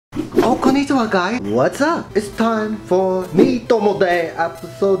Oh, konnichiwa guys! What's up? It's time for MiiTomo Day,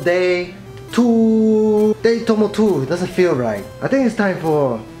 episode day 2. Day Tomo 2, it doesn't feel right. I think it's time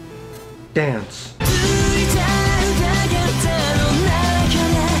for dance.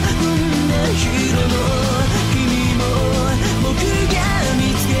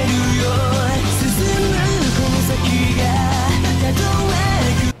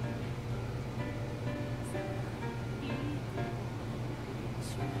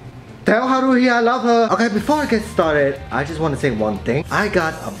 Tell Haruhi I love her. Okay, before I get started, I just want to say one thing. I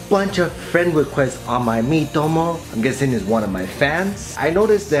got a bunch of friend requests on my MiiTomo. I'm guessing it's one of my fans. I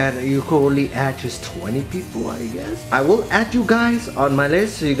noticed that you could only add just 20 people, I guess. I will add you guys on my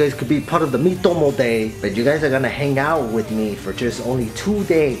list so you guys could be part of the MiiTomo Day. But you guys are gonna hang out with me for just only 2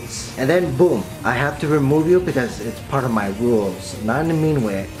 days. And then boom, I have to remove you because it's part of my rules. Not in a mean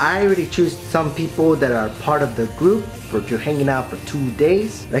way. I already choose some people that are part of the group for you hanging out for 2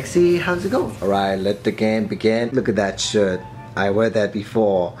 days. Let's see how's it go. Alright, let the game begin. Look at that shirt. I wear that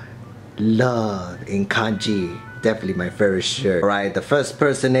before. Love in kanji. Definitely my favorite shirt. Alright, the first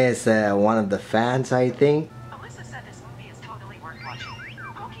person is one of the fans, I think. Alyssa said this movie is totally worth watching.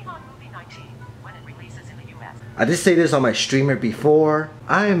 Pokemon Movie 19, when it releases in the US. I did say this on my streamer before.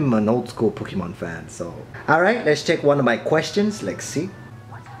 I'm an old school Pokemon fan, so. Alright, let's check one of my questions. Let's see.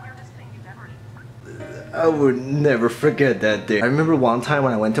 I would never forget that day. I remember one time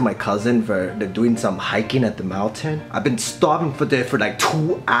when I went to my cousin for doing some hiking at the mountain. I've been stopping for there for like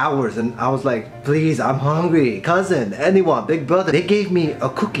 2 hours and I was like, please, I'm hungry. Cousin, anyone, big brother. They gave me a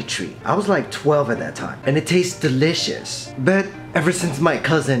cookie treat. I was like 12 at that time and it tastes delicious. But ever since my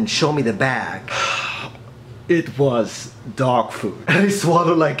cousin showed me the bag, it was dog food. I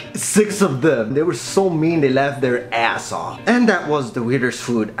swallowed like 6 of them. They were so mean they laughed their ass off. And that was the weirdest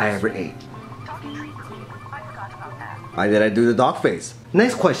food I ever ate. Why did I do the dog face?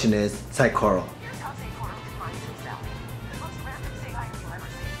 Next question is Saikoro.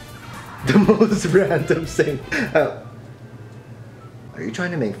 The most random thing. Are you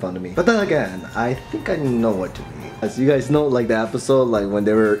trying to make fun of me? But then again, I think I know what you mean. As you guys know, like the episode, like when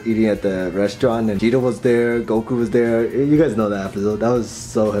they were eating at the restaurant and Jiro was there, Goku was there. You guys know that episode. That was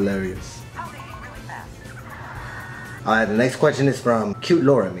so hilarious. Alright, the next question is from Cute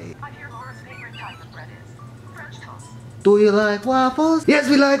Loramy. Do you like waffles? Yes,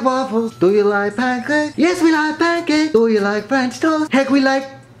 we like waffles. Do you like pancakes? Yes, we like pancakes. Do you like French toast? Heck, we like...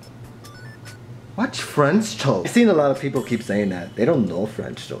 What's French toast? I've seen a lot of people keep saying that. They don't know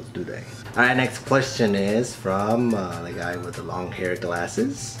French toast, do they? Alright, next question is from the guy with the long hair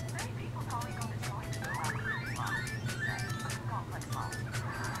glasses.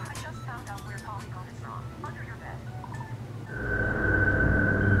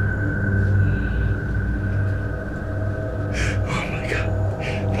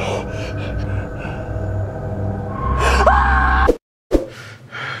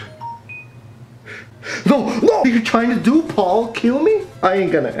 No, what are you trying to do, Paul? Kill me? I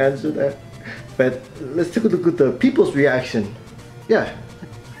ain't gonna answer that. But let's take a look at the people's reaction. Yeah.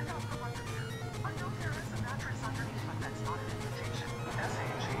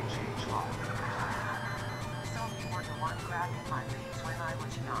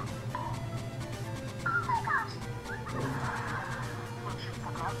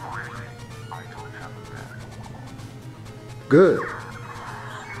 Good.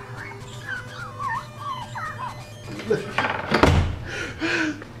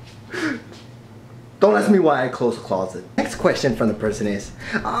 Don't ask me why I closed the closet. Next question from the person is,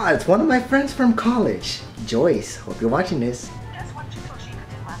 it's one of my friends from college. Joyce, hope you're watching this. Guess what Chitoshika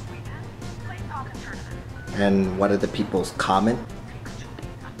did last weekend? Played Pokken tournament. And what are the people's comment?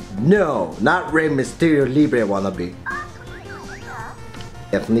 No, not Rey Mysterio Libre wannabe.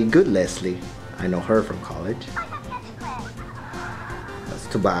 Definitely good, Leslie. I know her from college. That's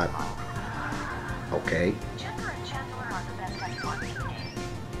too bad. Okay.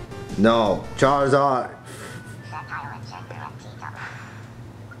 No, Charizard.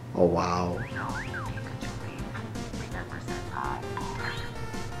 Oh wow.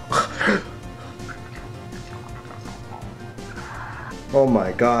 Oh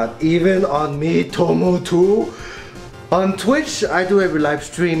my god, even on MiiTomo 2? On Twitch, I do every live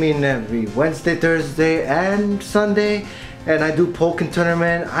streaming every Wednesday, Thursday, and Sunday. And I do Pokken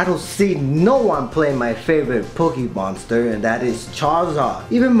tournament. I don't see no one playing my favorite Pokemonster, and that is Charizard.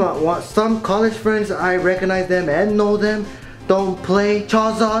 Even some college friends, I recognize them and know them, don't play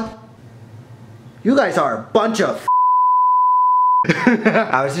Charizard. You guys are a bunch of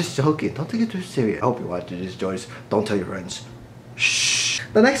I was just joking. Don't take it too serious. I hope you're watching this, Joyce. Don't tell your friends. Shh.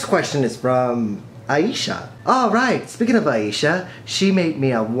 The next question is from Aisha. Alright, speaking of Aisha, she made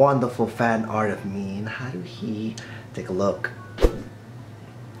me a wonderful fan art of me and Haruhi. Take a look.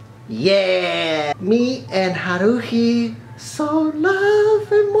 Yeah! Me and Haruhi, so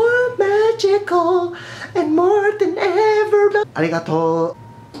love and more magical and more than ever. Arigatou.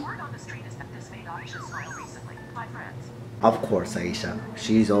 Word on the street is that this made Aisha smile recently. My friends. Of course, Aisha.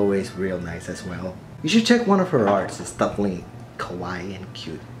 She's always real nice as well. You should check one of her arts. It's definitely kawaii and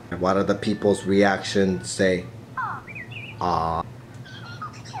cute. What are the people's reactions say? Ah.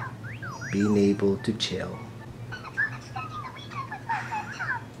 Being able to chill.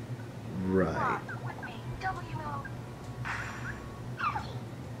 Right.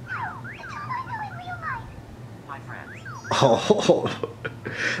 My friends. Oh,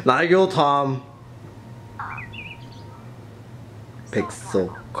 Nigel Tom.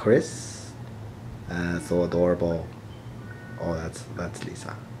 Pixel Chris. So adorable. Oh, that's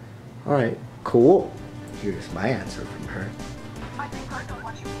Lisa. Alright, cool. Here's my answer from her. I think I know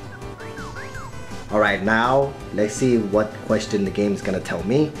what you mean. Alright, now let's see what question the game's gonna tell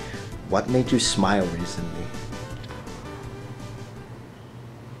me. What made you smile recently?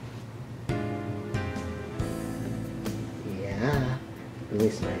 Yeah,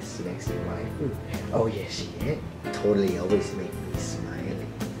 always nice next to my food. Oh yeah, she did. Totally always make me smiley.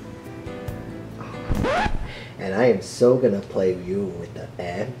 Oh. And I am so gonna play you with the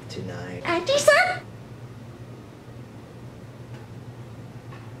M tonight. Auntie-san?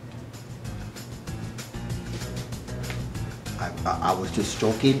 I was just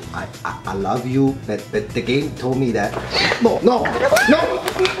joking. I love you, but the game told me that. No,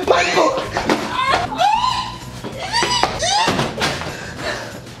 my book.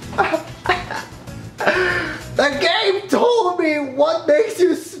 The game told me what makes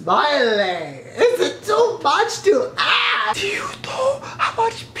you smiley. Is it too much to ask? Do you know how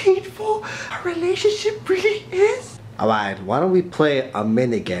much painful a relationship really is? Alright, why don't we play a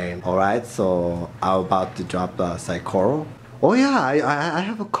mini game? Alright, so I'm about to drop the Saikoro. Oh yeah, I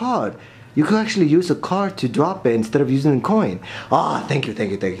have a card. You could actually use a card to drop it instead of using a coin. Ah, thank you.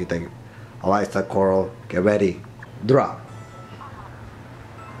 Alright, Saikoro, get ready. Drop.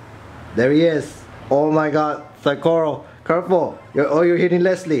 There he is. Oh my god, Saikoro, careful. You're hitting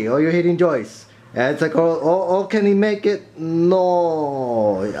Leslie, or you're hitting Joyce. And Saikoro, oh, can he make it?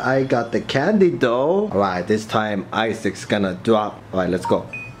 No, I got the candy though. Alright, this time Isaac's gonna drop. Alright, let's go.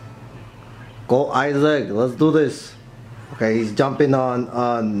 Go Isaac, let's do this. Okay, he's jumping on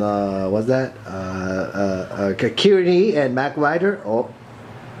what's that? Kiri and Mac Rider. Oh,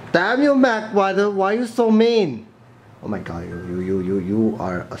 damn you, Mac Rider! Why are you so mean? Oh my God, you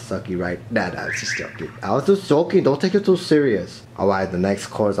are a sucky, right? Nah, I was just joking. I was just joking. Don't take it too serious. All right, the next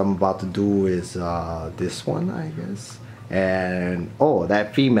course I'm about to do is this one, I guess. And oh,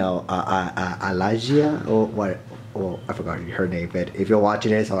 that female, Elijah, or what? Oh, I forgot her name. But if you're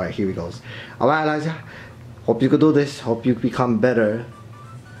watching this, all right, here we goes. All right, Elijah. Hope you could do this. Hope you become better.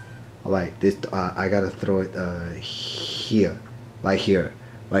 Alright, this I gotta throw it here. Right here.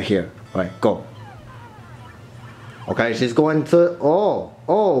 Alright, go. Okay, she's going to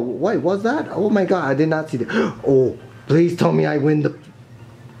wait, what's that? Oh my god, I did not see that. Oh, please tell me I win the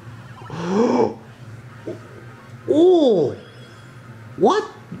Oh,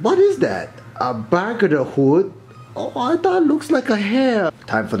 what is that? A burger hood? Oh, I thought it looks like a hair.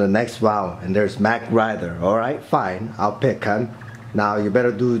 Time for the next round, and there's Mac Rider. Alright, fine, I'll pick him. Now you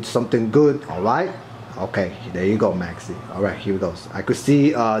better do something good, alright? Okay, there you go, Maxie. Alright, here we go. I could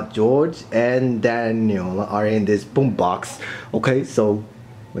see George and Daniel are in this boombox. Okay, so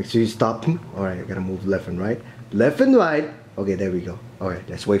make sure you stop him. Alright, I gotta move left and right. Left and right. Okay, there we go. Alright,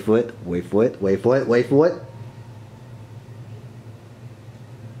 let's wait for it. Wait for it.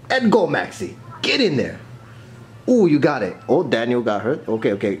 And go, Maxie. Get in there. Oh, you got it. Oh, Daniel got hurt.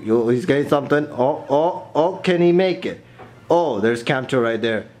 Okay. He's getting something. Oh, can he make it? Oh, there's Camcho right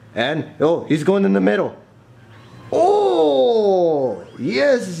there. And, oh, he's going in the middle. Oh,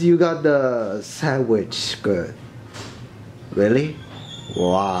 yes, you got the sandwich. Good. Really?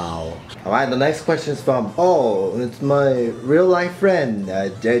 Wow. Alright, the next question is from, it's my real life friend,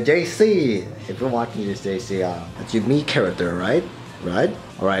 JC. If you're watching this, JC, that's your me character, right?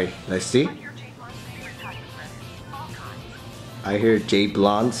 Alright, let's see. I hear Jay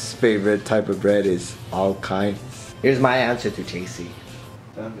Blonde's favorite type of bread is all kinds. Here's my answer to JC.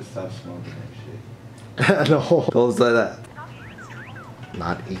 Time to stop smoking that shit. No, don't say that.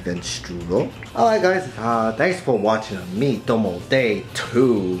 Not even strudel. Alright guys, thanks for watching MiiTomo Day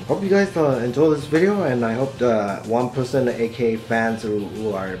 2. Hope you guys enjoy this video, and I hope the 1% aka fans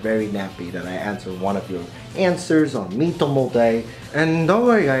who are very nappy that I answered one of your answers on MiiTomo Day. And don't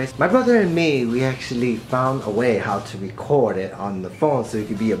worry guys, my brother and me, we actually found a way how to record it on the phone so it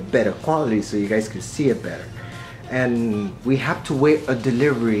could be a better quality so you guys could see it better. And we have to wait a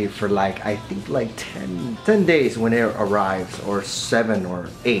delivery for like, I think like 10 days when it arrives, or 7 or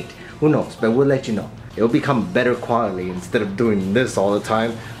 8, who knows, but we'll let you know. It'll become better quality instead of doing this all the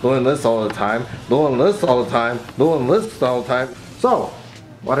time, doing this all the time, doing this all the time, doing this all the time. So,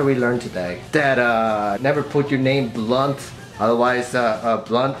 what did we learn today? That never put your name blunt, otherwise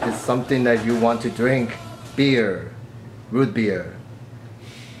blunt is something that you want to drink. Beer, root beer.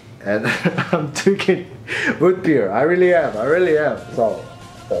 And I'm drinking root beer. I really am. So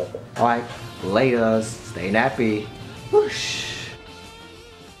alright, laters, stay nappy. Whoosh.